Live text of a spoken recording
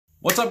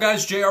What's up,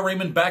 guys? JR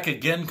Raymond back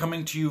again,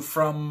 coming to you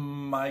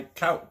from my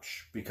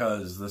couch,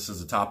 because this is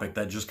a topic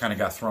that just kind of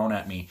got thrown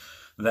at me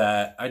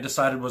that I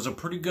decided was a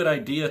pretty good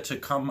idea to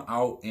come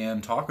out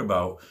and talk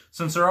about,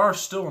 since there are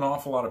still an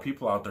awful lot of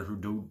people out there who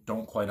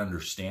don't quite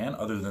understand,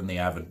 other than the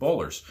avid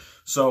bowlers.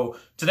 So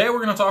today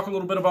we're going to talk a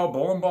little bit about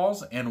bowling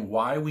balls and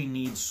why we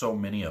need so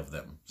many of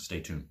them.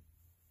 Stay tuned.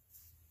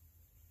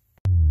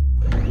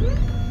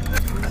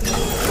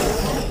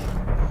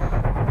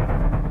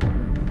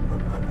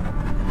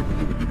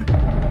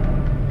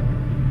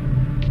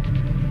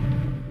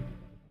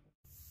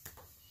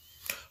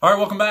 All right,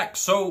 welcome back.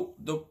 So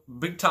the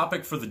big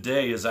topic for the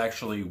day is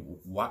actually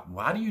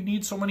why do you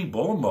need so many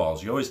bowling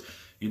balls?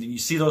 You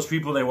see those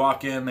people, they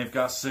walk in, they've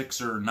got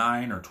 6 or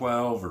 9 or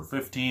 12 or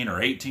 15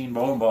 or 18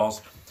 bowling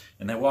balls,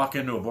 and they walk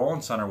into a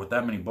bowling center with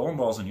that many bowling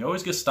balls, and you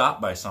always get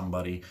stopped by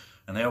somebody,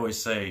 and they always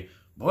say,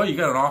 "Boy, you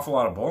got an awful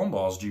lot of bowling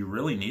balls. Do you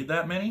really need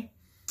that many?"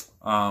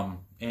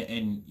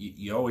 And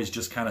you always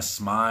just kind of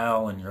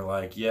smile, and you're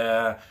like,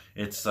 yeah,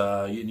 it's,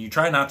 you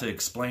try not to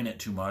explain it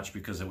too much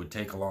because it would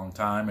take a long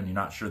time and you're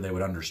not sure they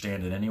would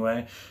understand it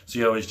anyway. So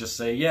you always just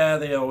say, yeah,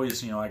 they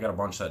always, I got a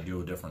bunch that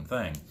do a different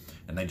thing.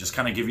 And they just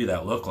kind of give you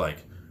that look like,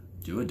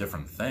 do a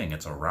different thing.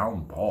 It's a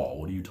round ball.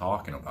 What are you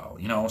talking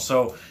about?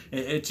 So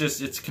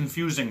it's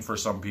confusing for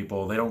some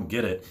people. They don't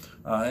get it.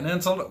 And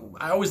then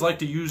I always like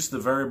to use the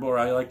variable, or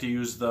I like to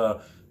use the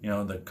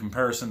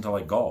comparison to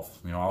like golf.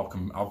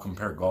 I'll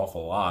compare golf a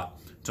lot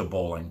to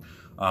bowling.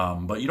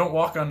 But you don't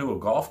walk onto a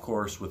golf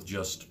course with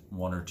just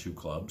 1 or 2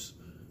 clubs.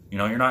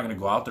 You're not going to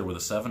go out there with a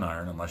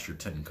 7-iron unless you're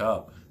tin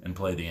cup and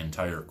play the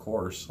entire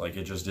course. Like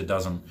it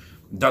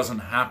doesn't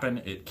happen.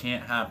 It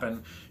can't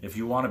happen. If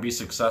you want to be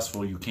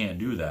successful, you can't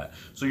do that.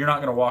 So you're not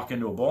going to walk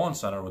into a bowling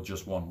center with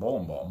just 1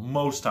 bowling ball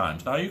most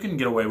times. Now you can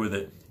get away with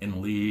it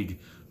in league.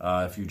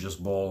 If you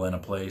just bowl in a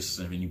place,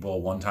 you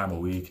bowl 1 time a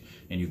week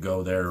and you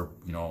go there,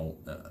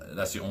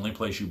 that's the only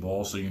place you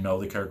bowl, so you know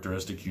the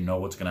characteristics, you know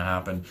what's going to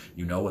happen,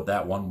 you know what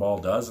that 1 ball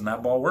does, and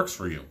that ball works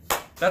for you.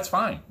 That's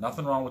fine.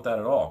 Nothing wrong with that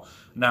at all.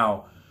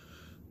 Now,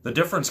 the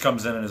difference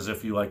comes in is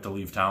if you like to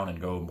leave town and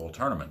go bowl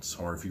tournaments,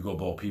 or if you go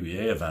bowl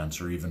PBA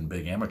events or even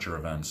big amateur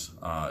events.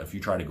 If you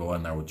try to go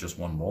in there with just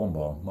 1 bowling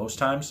ball, most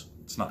times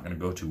it's not going to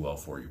go too well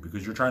for you,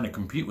 because you're trying to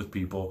compete with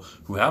people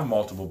who have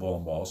multiple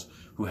bowling balls,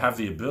 who have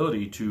the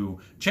ability to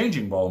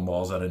changing bowling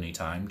balls at any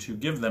time to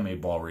give them a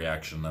ball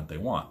reaction that they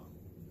want.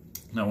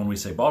 Now, when we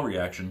say ball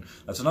reaction,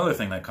 that's another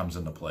thing that comes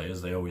into play,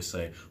 is they always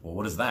say, well,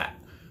 what is that?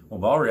 Well,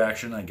 ball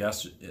reaction, I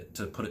guess,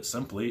 to put it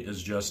simply,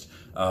 is just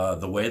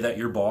the way that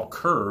your ball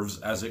curves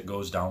as it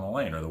goes down the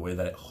lane, or the way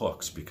that it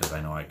hooks, because I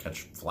know I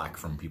catch flack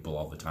from people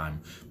all the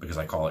time because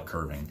I call it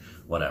curving,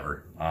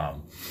 whatever.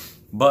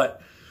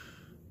 But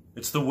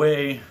it's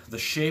the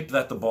shape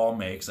that the ball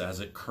makes as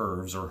it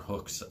curves or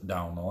hooks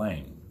down the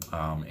lane.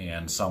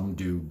 And some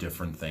do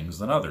different things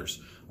than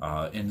others.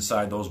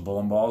 Inside those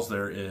bowling balls,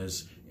 there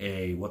is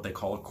what they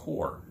call a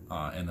core.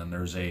 And then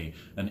there's an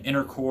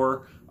inner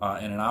core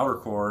and an outer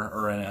core,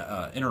 or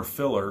an inner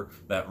filler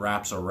that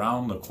wraps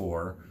around the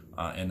core.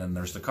 And then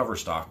there's the cover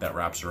stock that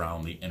wraps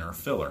around the inner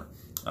filler.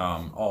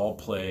 All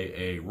play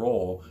a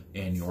role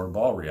in your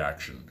ball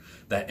reaction.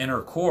 That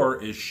inner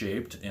core is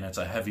shaped, and it's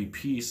a heavy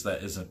piece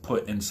that isn't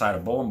put inside a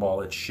bowling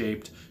ball. It's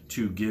shaped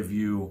to give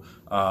you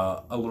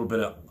a little bit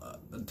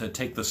of, to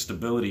take the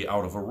stability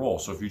out of a roll.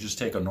 So if you just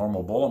take a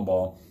normal bowling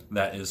ball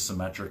that is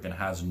symmetric and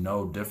has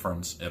no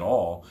difference at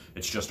all,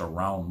 it's just a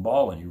round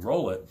ball, and you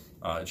roll it,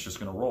 it's just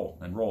going to roll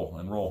and roll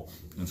and roll,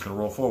 and it's going to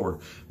roll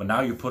forward. But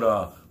now you put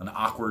an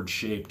awkward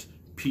shaped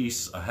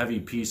piece, a heavy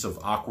piece of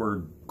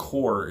awkward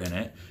core in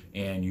it,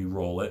 and you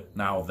roll it.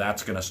 Now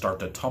that's going to start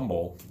to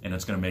tumble, and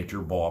it's going to make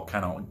your ball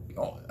kind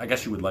of, I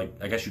guess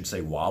you'd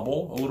say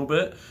wobble a little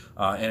bit.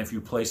 And if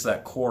you place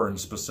that core in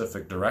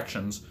specific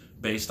directions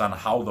based on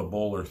how the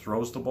bowler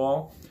throws the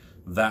ball,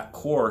 that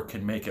core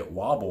can make it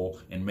wobble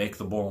and make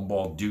the bowling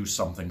ball do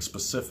something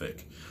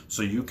specific.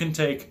 So you can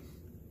take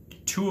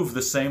 2 of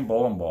the same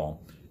bowling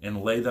ball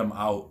and lay them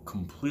out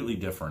completely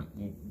different,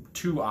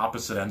 2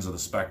 opposite ends of the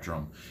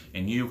spectrum,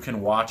 and you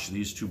can watch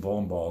these 2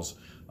 bowling balls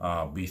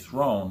be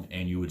thrown,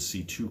 and you would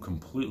see 2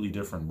 completely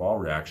different ball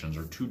reactions,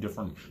 or 2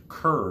 different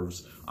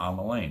curves on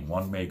the lane.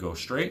 One may go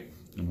straight,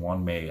 and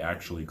one may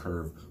actually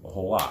curve a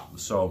whole lot.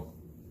 So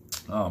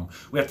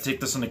we have to take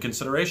this into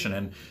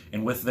consideration,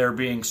 and with there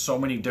being so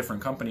many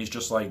different companies,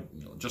 just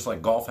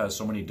like golf has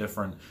so many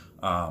different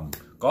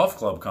golf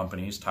club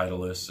companies,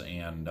 Titleist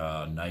and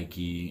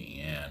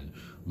Nike and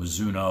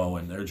Mizuno,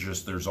 and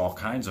there's all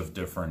kinds of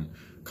different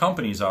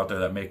companies out there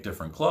that make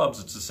different clubs.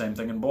 It's the same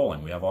thing in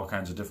bowling. We have all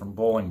kinds of different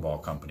bowling ball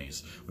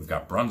companies. We've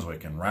got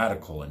Brunswick and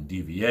Radical and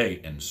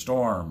DV8 and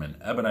Storm and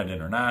Ebonite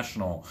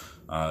International,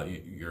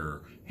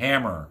 your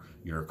Hammer,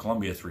 your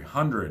Columbia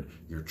 300,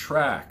 your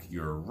Track,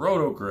 your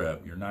Roto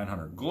Grip, your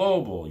 900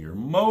 Global, your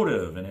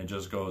Motive, and it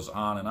just goes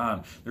on and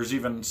on. There's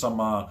even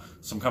some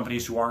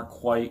companies who aren't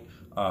quite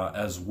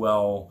as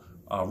well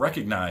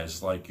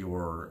recognized, like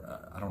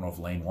I don't know if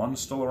Lane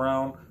 1's still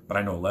around, but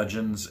I know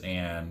Legends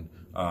and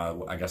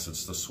I guess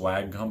it's the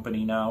Swag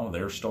company now.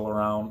 They're still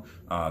around.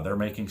 They're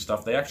making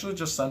stuff. They actually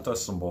just sent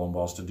us some bowling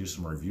balls to do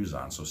some reviews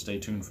on, so stay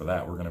tuned for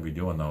that. We're going to be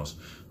doing those.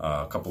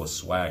 A couple of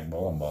Swag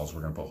bowling balls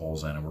we're going to put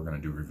holes in, and we're going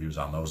to do reviews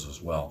on those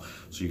as well,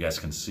 so you guys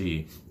can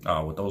see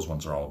what those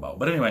ones are all about.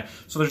 But anyway,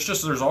 so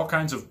there's all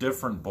kinds of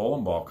different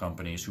bowling ball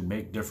companies who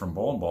make different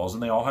bowling balls,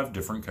 and they all have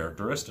different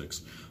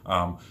characteristics.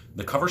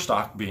 The cover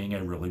stock being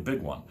a really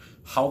big one.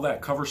 How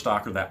that cover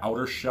stock or that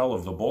outer shell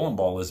of the bowling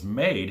ball is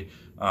made,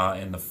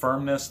 and the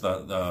firmness,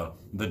 the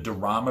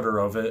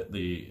durometer of it,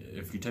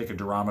 if you take a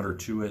durometer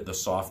to it, the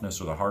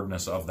softness or the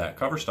hardness of that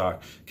cover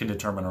stock can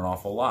determine an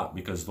awful lot,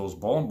 because those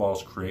bowling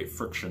balls create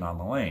friction on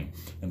the lane,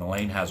 and the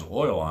lane has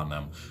oil on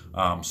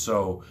them.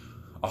 So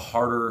a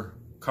harder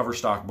cover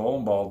stock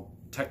bowling ball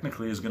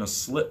technically is going to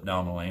slip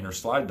down the lane or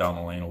slide down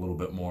the lane a little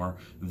bit more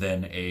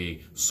than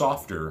a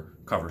softer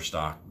cover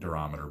stock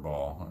durometer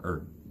ball.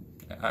 Or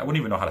I wouldn't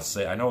even know how to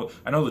say it. I know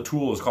the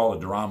tool is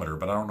called a durometer,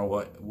 but I don't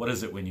know what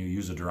is it when you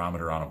use a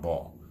durometer on a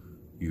ball.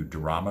 You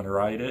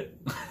durometerite it?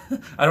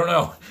 I don't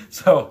know.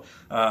 So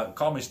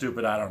call me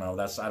stupid. I don't know.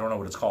 I don't know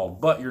what it's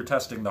called. But you're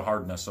testing the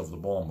hardness of the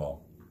bowling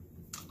ball.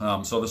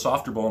 So the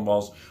softer bowling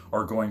balls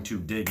are going to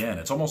dig in.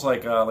 It's almost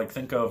like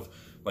think of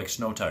like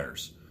snow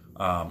tires.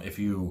 If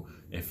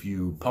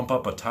you pump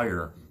up a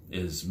tire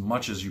as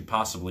much as you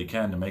possibly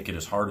can to make it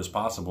as hard as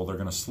possible, they're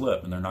going to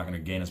slip and they're not going to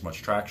gain as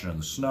much traction in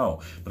the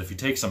snow. But if you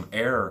take some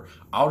air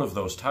out of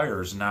those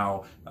tires,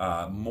 now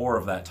more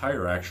of that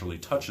tire actually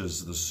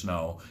touches the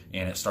snow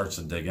and it starts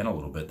to dig in a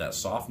little bit. That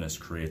softness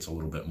creates a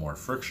little bit more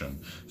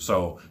friction.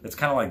 So it's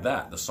kind of like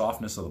that. The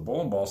softness of the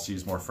bowling ball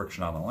sees more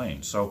friction on the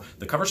lane. So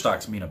the cover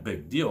stocks mean a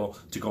big deal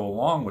to go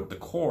along with the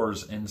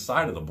cores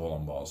inside of the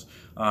bowling balls.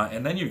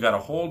 And then you've got a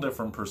whole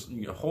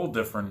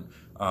different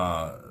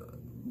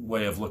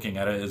way of looking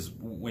at it is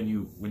when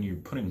you're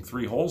putting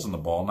 3 holes in the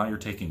ball, now you're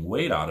taking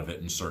weight out of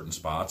it in certain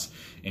spots,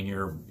 and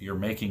you're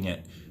making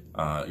it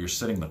you're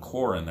sitting the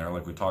core in there,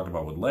 like we talked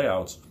about with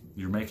layouts.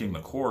 You're making the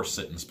core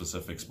sit in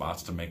specific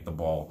spots to make the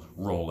ball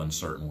roll in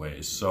certain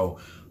ways. So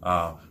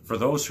for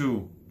those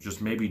who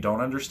just maybe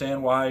don't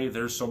understand why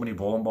there's so many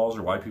bowling balls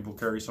or why people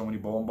carry so many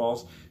bowling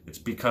balls, it's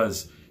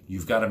because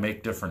you've got to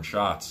make different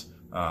shots.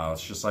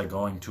 It's just like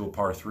going to a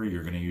par 3.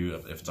 You're going to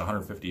use, if it's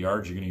 150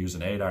 yards, you're going to use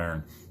an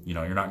 8-iron. You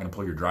know, you're not going to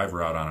pull your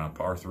driver out on a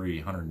par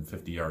 3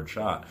 150-yard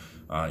shot.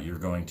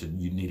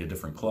 You need a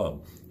different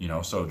club. You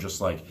know, so just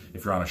like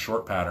if you're on a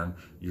short pattern,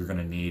 you're going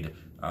to need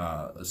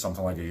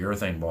something like a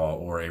urethane ball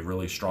or a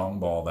really strong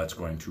ball that's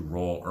going to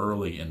roll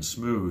early and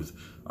smooth.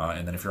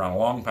 And then if you're on a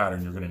long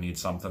pattern, you're going to need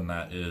something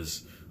that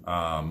is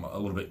a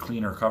little bit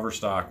cleaner cover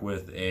stock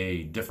with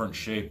a different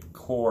shape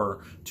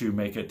core to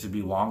make it to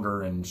be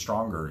longer and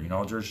stronger. You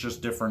know, there's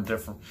just different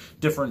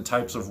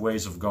types of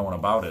ways of going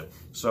about it.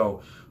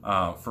 So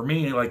for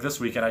me, like this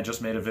weekend, I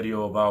just made a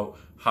video about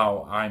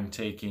how I'm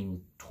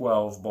taking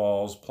 12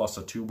 balls plus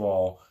a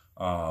 2-ball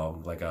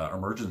like a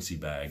emergency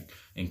bag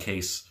in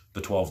case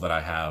the 12 that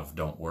I have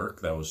don't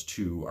work. Those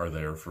 2 are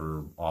there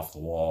for off the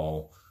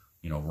wall,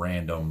 you know,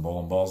 random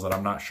bowling balls that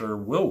I'm not sure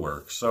will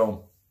work.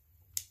 So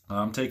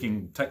I'm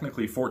taking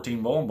technically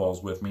 14 bowling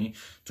balls with me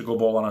to go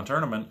bowl on a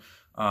tournament,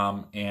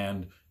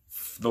 and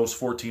those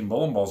 14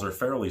 bowling balls are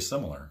fairly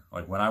similar.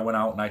 Like when I went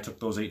out and I took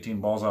those 18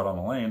 balls out on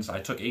the lanes, I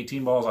took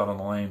 18 balls out on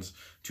the lanes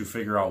to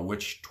figure out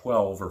which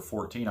 12 or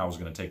 14 I was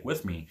going to take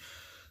with me.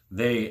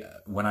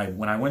 When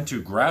I went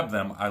to grab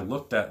them, I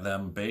looked at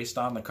them based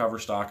on the cover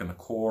stock and the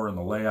core and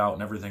the layout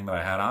and everything that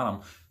I had on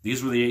them.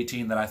 These were the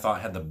 18 that I thought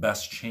had the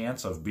best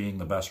chance of being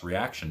the best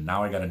reaction.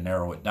 Now I got to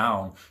narrow it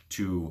down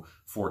to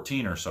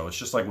 14 or so. It's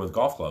just like with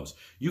golf clubs.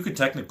 You could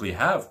technically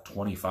have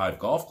 25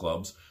 golf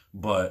clubs,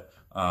 but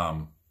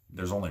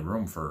there's only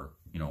room for,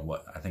 you know,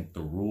 what I think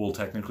the rule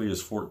technically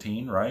is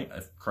 14, right?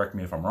 Correct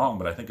me if I'm wrong,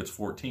 but I think it's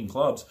 14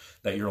 clubs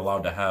that you're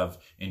allowed to have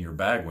in your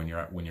bag when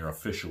you're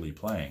officially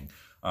playing.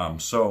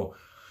 So,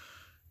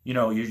 you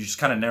know, you just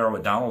kind of narrow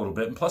it down a little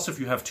bit. And plus, if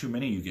you have too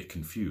many, you get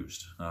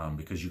confused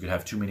because you could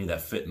have too many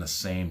that fit in the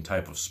same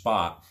type of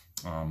spot.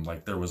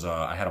 Like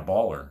I had a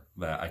baller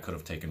that I could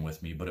have taken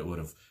with me, but it would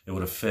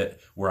have fit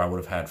where I would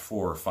have had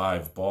 4 or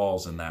 5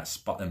 balls in that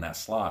spot, in that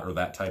slot, or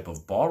that type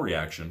of ball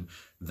reaction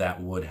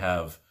that would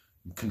have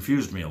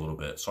confused me a little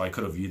bit. So I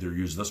could have either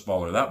used this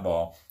ball or that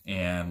ball,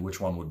 and which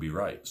one would be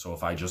right. So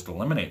if I just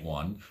eliminate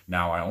one,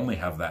 now I only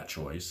have that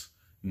choice.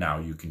 Now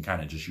you can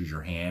kind of just use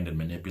your hand and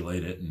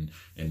manipulate it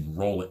and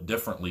roll it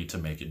differently to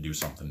make it do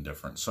something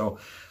different. So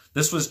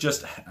this was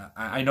just,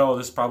 I know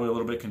this is probably a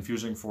little bit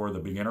confusing for the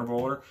beginner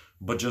bowler,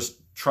 but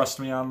just trust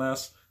me on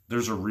this.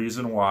 There's a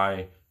reason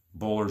why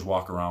bowlers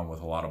walk around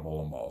with a lot of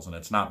bowling balls, and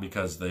it's not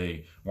because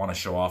they want to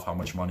show off how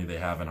much money they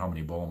have and how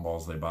many bowling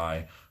balls they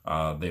buy.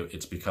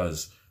 It's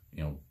because,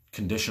 you know,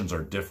 conditions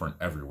are different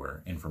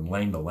everywhere, and from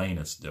lane to lane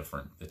it's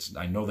different.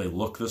 I know they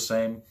look the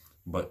same,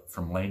 but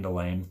from lane to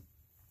lane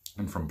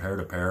and from pair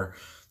to pair,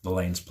 the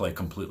lanes play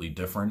completely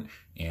different,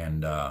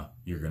 and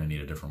you're going to need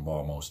a different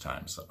ball most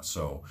times.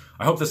 So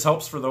I hope this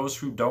helps for those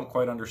who don't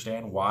quite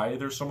understand why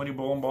there's so many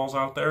bowling balls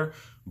out there.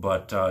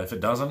 But if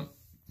it doesn't,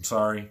 I'm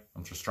sorry.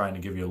 I'm just trying to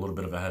give you a little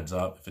bit of a heads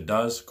up. If it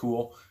does,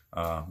 cool.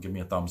 Give me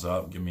a thumbs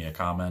up, give me a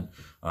comment.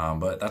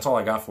 But that's all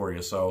I got for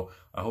you. So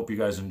I hope you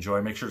guys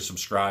enjoy. Make sure to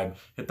subscribe,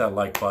 hit that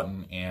like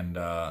button, and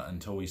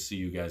until we see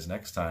you guys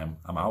next time,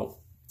 I'm out.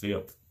 See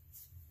ya.